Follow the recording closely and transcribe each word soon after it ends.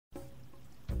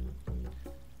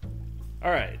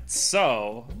Alright,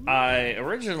 so I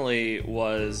originally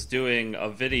was doing a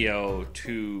video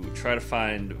to try to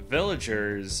find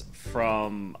villagers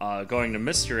from going to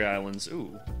Mystery Islands.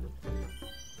 Ooh.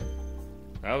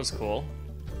 That was cool.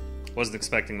 Wasn't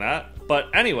expecting that.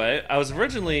 But anyway, I was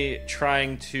originally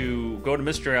trying to go to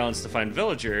Mystery Islands to find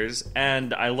villagers,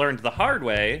 and I learned the hard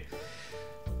way.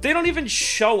 They don't even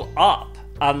show up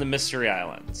on the Mystery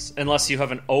Islands unless you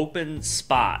have an open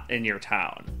spot in your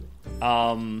town.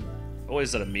 Oh,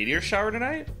 is it a meteor shower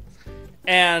tonight?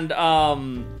 And,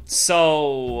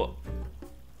 so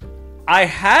I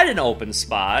had an open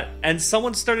spot, and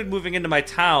someone started moving into my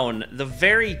town the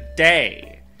very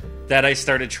day that I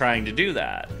started trying to do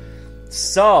that.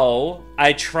 So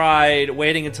I tried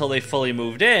waiting until they fully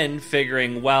moved in,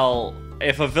 figuring, well,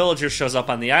 if a villager shows up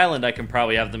on the island, I can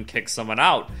probably have them kick someone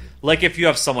out. Like if you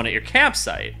have someone at your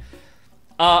campsite.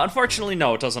 Unfortunately,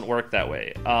 no, it doesn't work that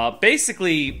way.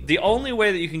 Basically, the only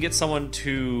way that you can get someone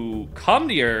to come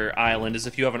to your island is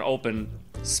if you have an open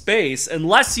space,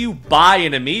 unless you buy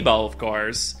an amiibo, of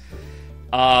course.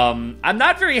 I'm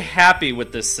not very happy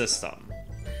with this system.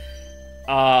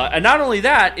 And not only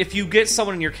that, if you get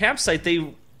someone in your campsite,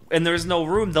 and there's no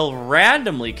room, they'll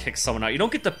randomly kick someone out. You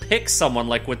don't get to pick someone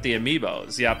like with the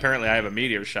amiibos. Yeah, apparently I have a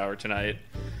meteor shower tonight.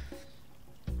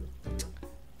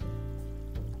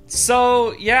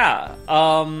 So, yeah,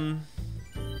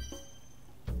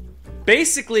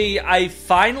 basically, I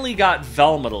finally got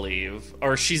Velma to leave,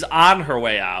 or she's on her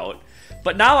way out,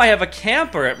 but now I have a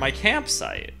camper at my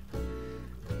campsite.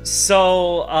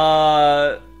 So,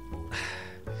 I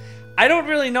don't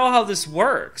really know how this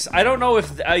works. I don't know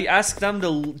if I ask them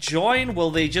to join,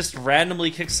 will they just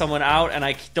randomly kick someone out and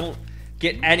I don't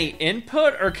get any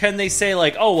input, or can they say,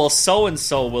 like, oh, well,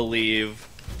 so-and-so will leave?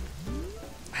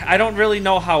 I don't really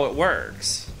know how it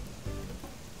works.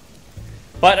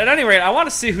 But at any rate, I want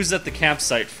to see who's at the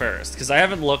campsite first, because I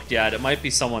haven't looked yet. It might be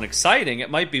someone exciting.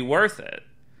 It might be worth it.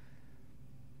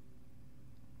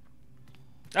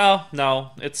 Oh,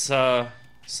 no. It's,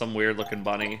 some weird-looking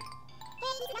bunny.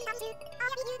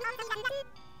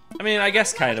 I mean, I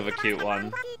guess kind of a cute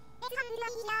one.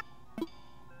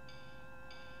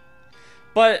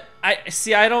 But, I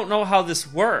don't know how this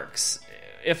works.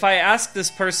 If I ask this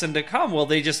person to come, will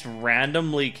they just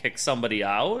randomly kick somebody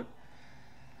out?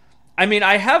 I mean,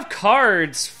 I have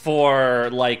cards for,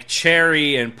 like,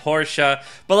 Cherry and Portia,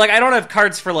 but, like, I don't have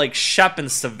cards for, like, Shep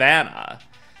and Savannah.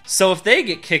 So if they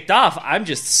get kicked off, I'm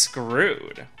just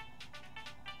screwed.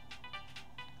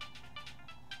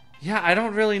 Yeah, I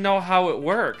don't really know how it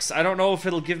works. I don't know if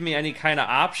it'll give me any kind of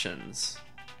options.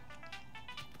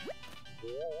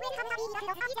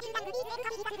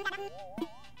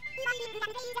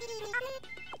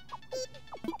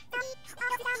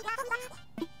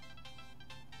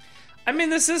 I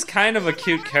mean, this is kind of a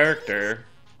cute character.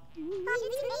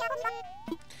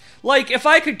 Like, if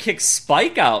I could kick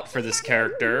Spike out for this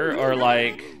character, or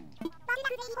like...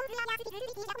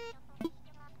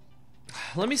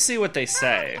 Let me see what they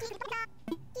say.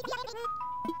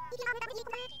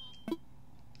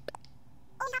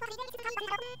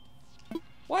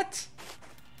 What?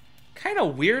 Kind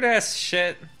of weird-ass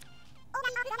shit.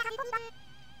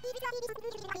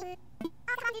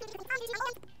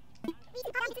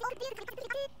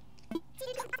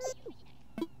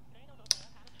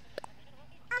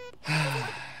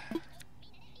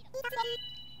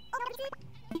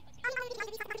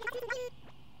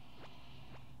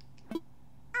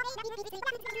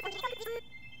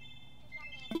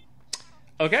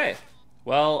 Okay,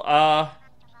 well,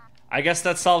 I guess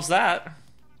that solves that.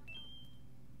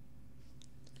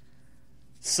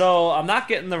 So, I'm not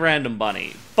getting the random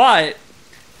bunny, but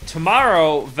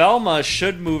tomorrow, Velma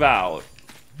should move out.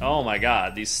 Oh my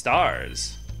god, these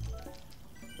stars.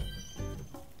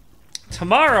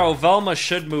 Tomorrow, Velma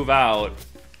should move out,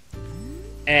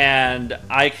 and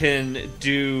I can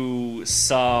do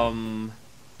some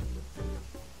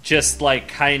just, like,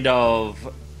 kind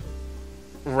of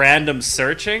random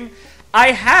searching.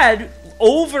 I had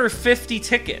over 50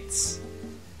 tickets.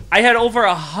 I had over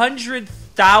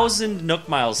 100,000 Nook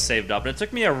Miles saved up, and it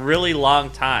took me a really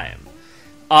long time.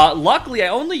 Luckily, I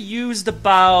only used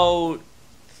about,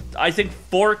 I think,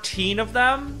 14 of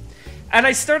them. And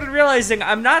I started realizing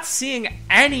I'm not seeing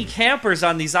any campers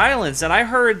on these islands, and I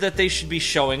heard that they should be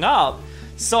showing up.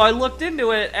 So I looked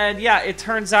into it, and yeah, it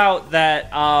turns out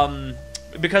that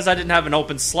because I didn't have an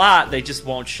open slot, they just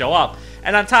won't show up.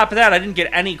 And on top of that, I didn't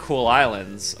get any cool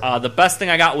islands. The best thing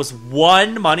I got was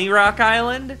one Money Rock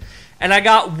Island, and I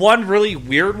got one really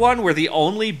weird one where the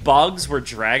only bugs were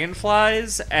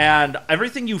dragonflies, and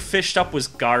everything you fished up was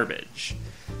garbage.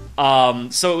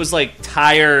 So it was like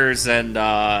tires and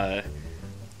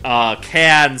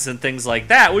cans and things like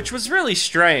that, which was really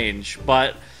strange.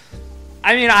 But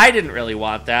I mean, I didn't really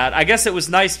want that. I guess it was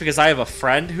nice because I have a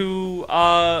friend who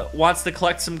wants to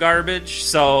collect some garbage,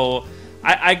 so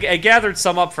I gathered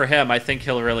some up for him. I think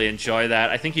he'll really enjoy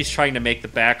that. I think he's trying to make the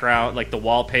background, like the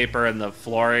wallpaper and the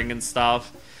flooring and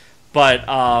stuff. But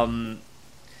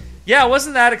yeah, it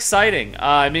wasn't that exciting.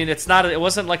 I mean, it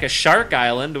wasn't like a shark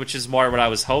island, which is more what I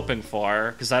was hoping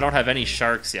for, because I don't have any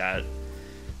sharks yet.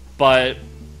 But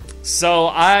so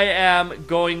I am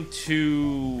going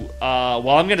to,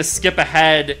 I'm going to skip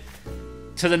ahead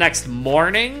to the next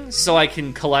morning so I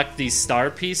can collect these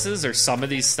star pieces, or some of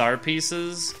these star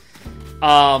pieces.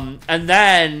 And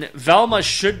then Velma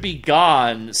should be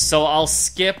gone, so I'll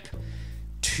skip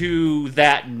to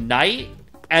that night,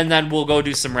 and then we'll go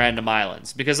do some random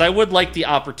islands, because I would like the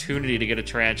opportunity to get a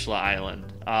tarantula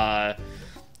island.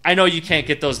 I know you can't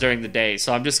get those during the day,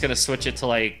 so I'm just going to switch it to,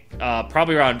 like,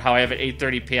 probably around how I have it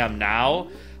 8:30 p.m. now.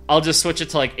 I'll just switch it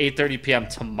to, like, 8:30 p.m.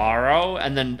 tomorrow,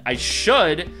 and then I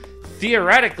should,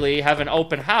 theoretically, have an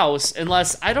open house,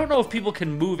 unless, I don't know if people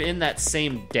can move in that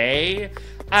same day.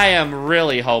 I am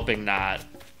really hoping not.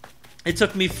 It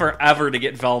took me forever to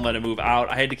get Velma to move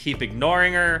out. I had to keep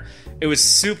ignoring her. It was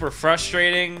super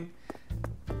frustrating.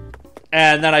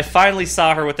 And then I finally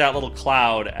saw her with that little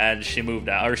cloud, and she moved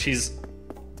out. Or she's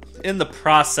in the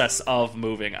process of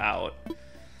moving out.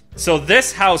 So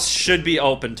this house should be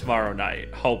open tomorrow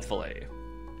night, hopefully.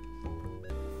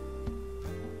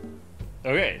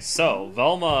 Okay, so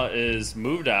Velma is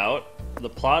moved out. The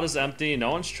plot is empty.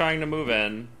 No one's trying to move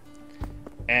in.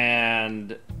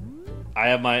 And I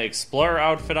have my explorer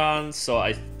outfit on, so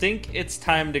I think it's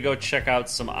time to go check out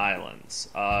some islands.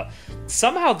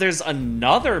 Somehow there's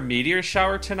another meteor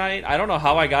shower tonight. I don't know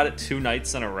how I got it 2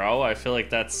 nights in a row. I feel like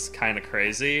that's kind of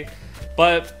crazy.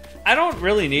 But I don't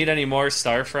really need any more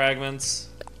star fragments.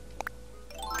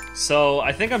 So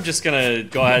I think I'm just going to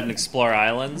go ahead and explore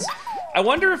islands. I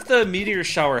wonder if the meteor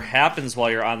shower happens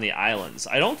while you're on the islands.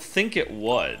 I don't think it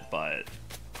would, but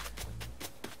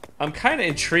I'm kind of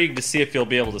intrigued to see if you'll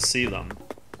be able to see them.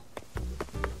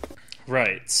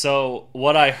 Right, so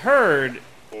what I heard...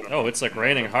 Oh, it's like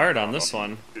raining hard on this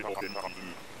one.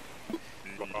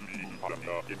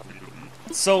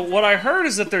 So what I heard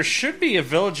is that there should be a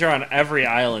villager on every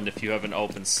island if you have an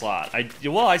open slot.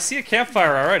 I see a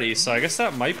campfire already, so I guess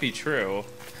that might be true.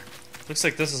 Looks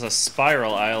like this is a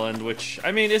spiral island, which,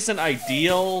 I mean, isn't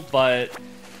ideal, but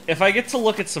if I get to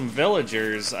look at some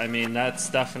villagers, I mean, that's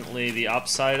definitely the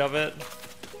upside of it.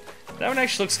 That one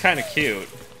actually looks kind of cute.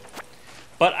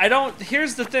 But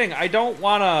here's the thing, I don't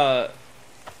want to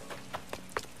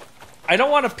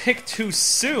pick too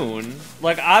soon.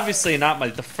 Like, obviously not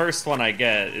the first one I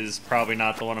get is probably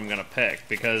not the one I'm gonna pick,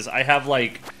 because I have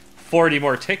like 40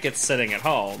 more tickets sitting at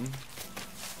home.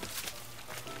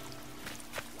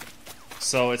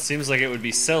 So it seems like it would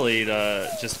be silly to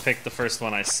just pick the first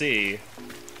one I see.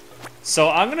 So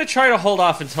I'm going to try to hold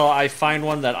off until I find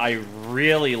one that I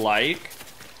really like.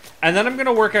 And then I'm going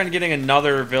to work on getting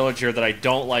another villager that I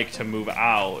don't like to move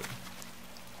out.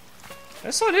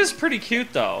 This one is pretty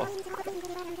cute, though.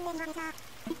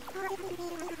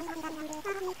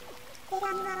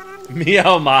 Me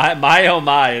oh my oh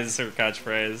my is her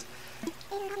catchphrase.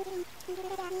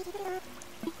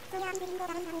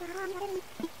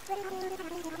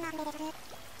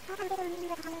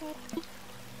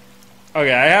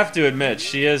 Okay, I have to admit,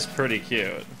 she is pretty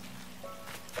cute.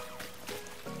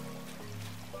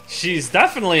 She's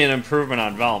definitely an improvement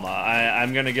on Velma.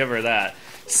 I'm gonna give her that.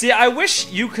 See, I wish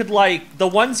you could, like, the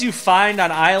ones you find on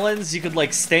islands, you could,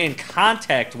 like, stay in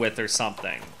contact with or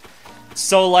something.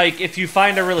 So, like, if you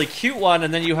find a really cute one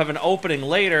and then you have an opening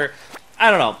later, I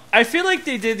don't know. I feel like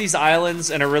they did these islands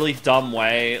in a really dumb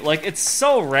way. Like, it's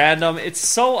so random. It's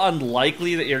so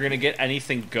unlikely that you're gonna get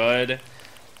anything good.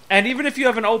 And even if you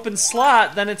have an open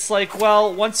slot, then it's like,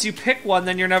 well, once you pick one,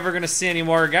 then you're never going to see any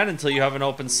more again until you have an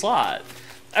open slot.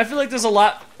 I feel like there's a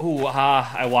lot... Ooh,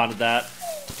 I wanted that.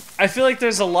 I feel like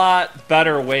there's a lot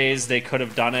better ways they could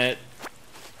have done it.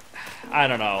 I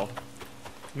don't know.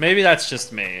 Maybe that's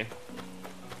just me.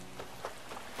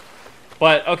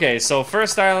 But, okay, so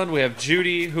first island, we have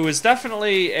Judy, who is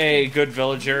definitely a good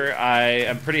villager. I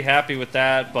am pretty happy with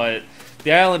that, but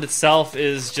the island itself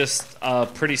is just a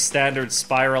pretty standard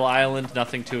spiral island,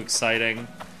 nothing too exciting.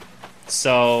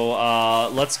 So,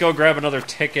 let's go grab another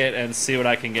ticket and see what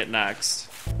I can get next.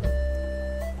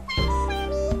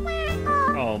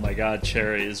 Oh my god,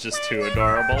 Cherry is just too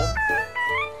adorable.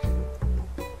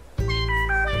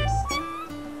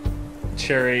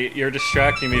 Cherry, you're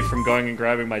distracting me from going and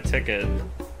grabbing my ticket.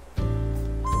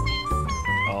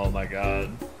 Oh my god.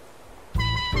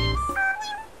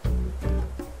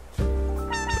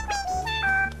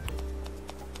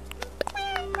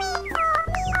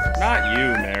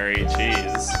 already,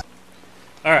 jeez.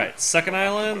 Alright, second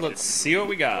island, let's see what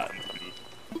we got.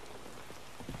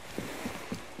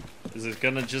 Is it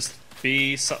gonna just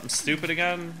be something stupid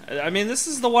again? I mean, this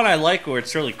is the one I like where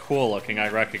it's really cool looking, I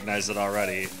recognize it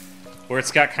already. Where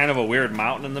it's got kind of a weird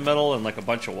mountain in the middle and like a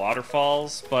bunch of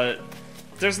waterfalls, but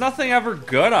there's nothing ever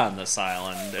good on this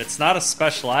island. It's not a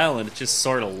special island, it just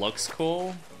sort of looks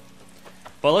cool.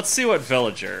 But let's see what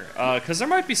villager, because there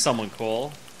might be someone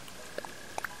cool.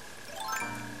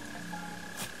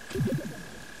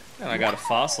 And I got a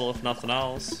fossil, if nothing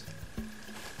else.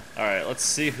 Alright, let's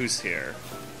see who's here.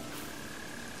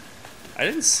 I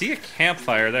didn't see a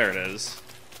campfire. There it is.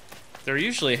 They're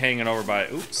usually hanging over by...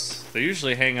 Oops. They're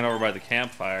usually hanging over by the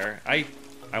campfire. I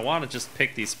want to just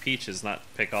pick these peaches, not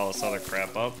pick all this other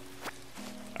crap up.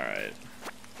 Alright.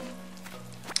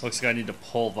 Looks like I need to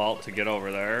pull vault to get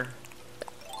over there.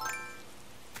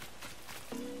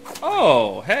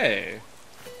 Oh, hey.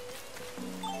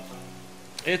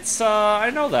 It's, I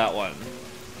know that one.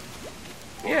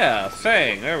 Yeah,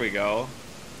 Fang, there we go.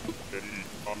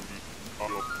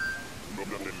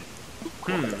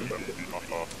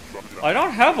 I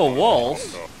don't have a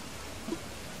wolf.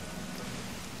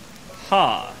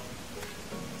 Huh.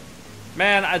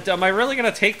 Man, am I really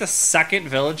gonna take the second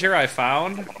villager I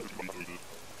found?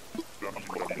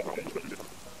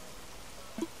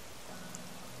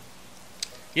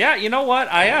 Yeah, you know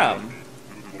what? I am.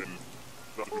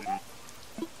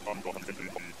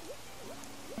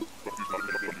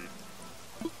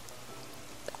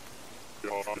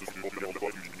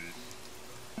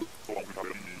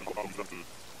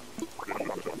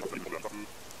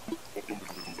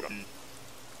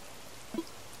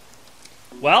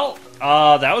 Well,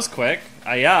 that was quick.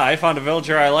 Yeah, I found a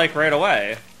villager I like right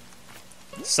away.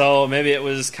 So maybe it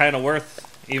was kind of worth,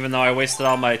 even though I wasted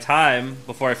all my time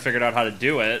before I figured out how to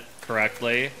do it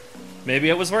correctly, maybe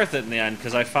it was worth it in the end,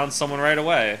 because I found someone right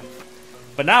away.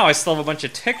 But now I still have a bunch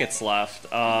of tickets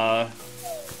left. I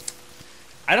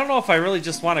don't know if I really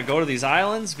just want to go to these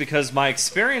islands, because my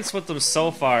experience with them so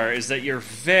far is that you're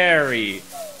very,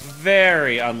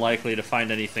 very unlikely to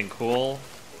find anything cool.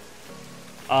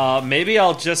 Maybe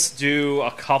I'll just do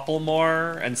a couple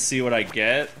more and see what I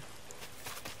get.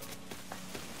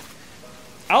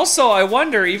 Also, I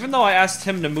wonder, even though I asked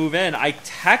him to move in, I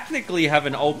technically have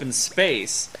an open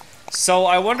space. So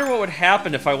I wonder what would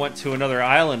happen if I went to another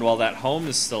island while that home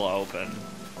is still open.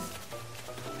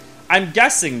 I'm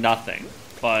guessing nothing,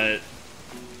 but...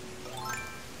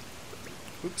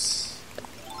 Oops.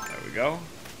 There we go.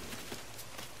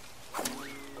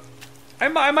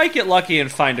 I might get lucky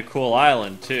and find a cool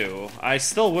island, too. I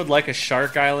still would like a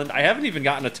shark island. I haven't even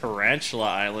gotten a tarantula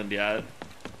island yet.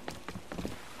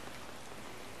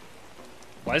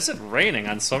 Why is it raining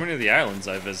on so many of the islands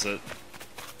I visit?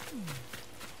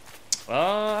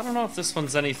 I don't know if this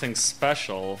one's anything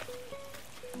special.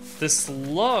 This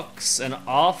looks an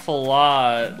awful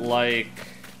lot like...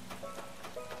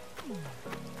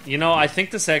 You know, I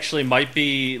think this actually might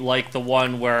be like the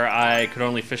one where I could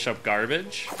only fish up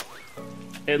garbage.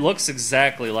 It looks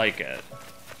exactly like it.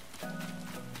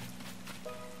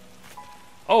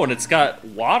 Oh, and it's got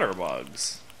water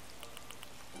bugs.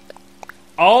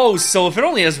 Oh, so if it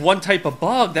only has one type of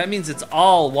bug, that means it's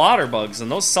all water bugs,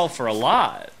 and those sell for a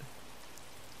lot.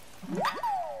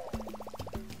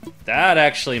 That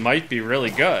actually might be really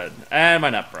good. And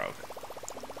my net broke.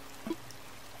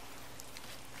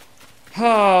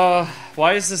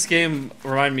 Why does this game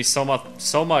remind me so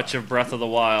much of Breath of the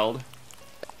Wild?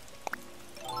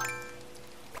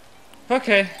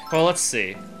 Okay, well, let's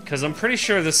see. Because I'm pretty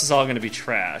sure this is all going to be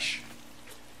trash.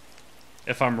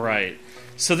 If I'm right.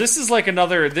 So this is like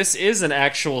another... This is an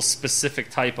actual specific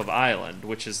type of island,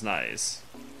 which is nice.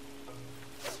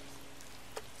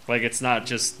 Like, it's not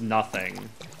just nothing.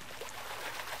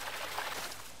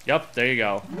 Yep, there you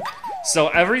go. So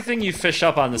everything you fish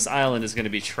up on this island is going to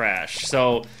be trash.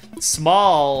 So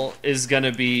small is going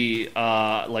to be,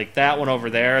 like that one over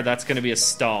there. That's going to be a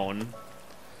stone.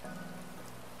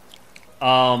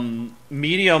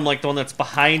 Medium, like the one that's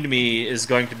behind me, is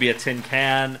going to be a tin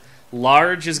can.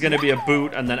 Large is going to be a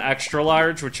boot, and then extra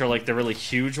large, which are like the really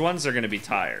huge ones, are going to be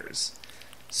tires.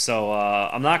 So,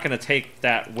 I'm not going to take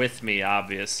that with me,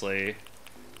 obviously.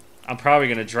 I'm probably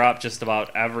going to drop just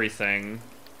about everything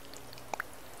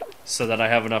so that I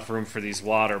have enough room for these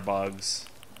water bugs.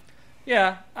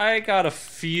 Yeah, I got a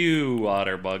few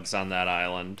water bugs on that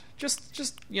island.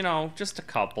 Just you know, just a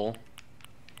couple.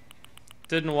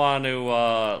 Didn't want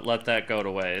to let that go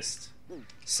to waste.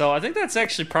 So I think that's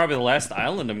actually probably the last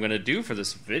island I'm going to do for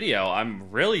this video. I'm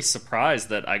really surprised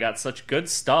that I got such good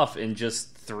stuff in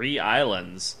just 3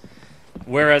 islands.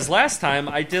 Whereas last time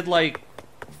I did like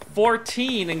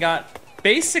 14 and got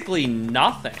basically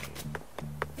nothing.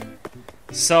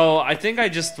 So I think I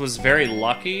just was very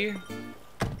lucky.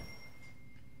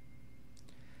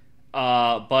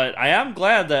 But I am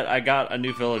glad that I got a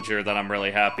new villager that I'm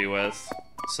really happy with.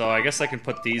 So I guess I can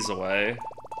put these away.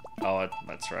 Oh,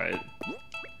 that's right.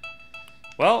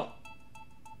 Well,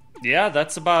 yeah,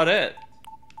 that's about it.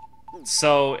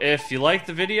 So if you like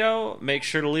the video, make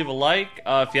sure to leave a like.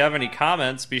 If you have any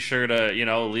comments, be sure to,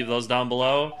 leave those down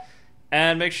below.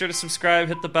 And make sure to subscribe,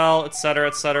 hit the bell, etc.,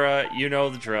 etc. You know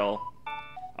the drill.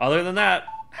 Other than that,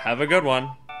 have a good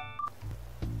one.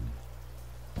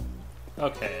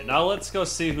 Okay, now let's go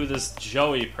see who this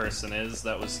Joey person is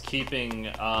that was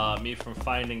keeping me from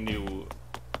finding new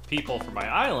people for my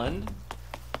island.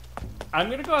 I'm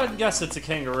gonna go ahead and guess it's a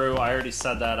kangaroo. I already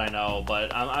said that, I know,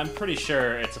 but I'm pretty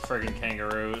sure it's a friggin'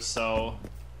 kangaroo, so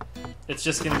it's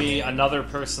just gonna be another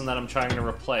person that I'm trying to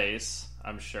replace,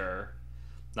 I'm sure.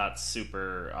 Not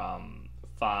super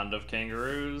fond of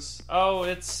kangaroos. Oh,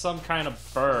 it's some kind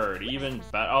of bird. Even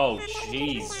better. Oh,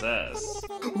 Jesus.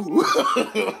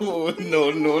 No,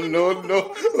 no, no,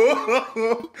 no.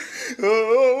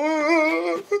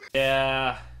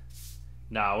 Yeah.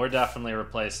 No, we're definitely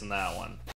replacing that one.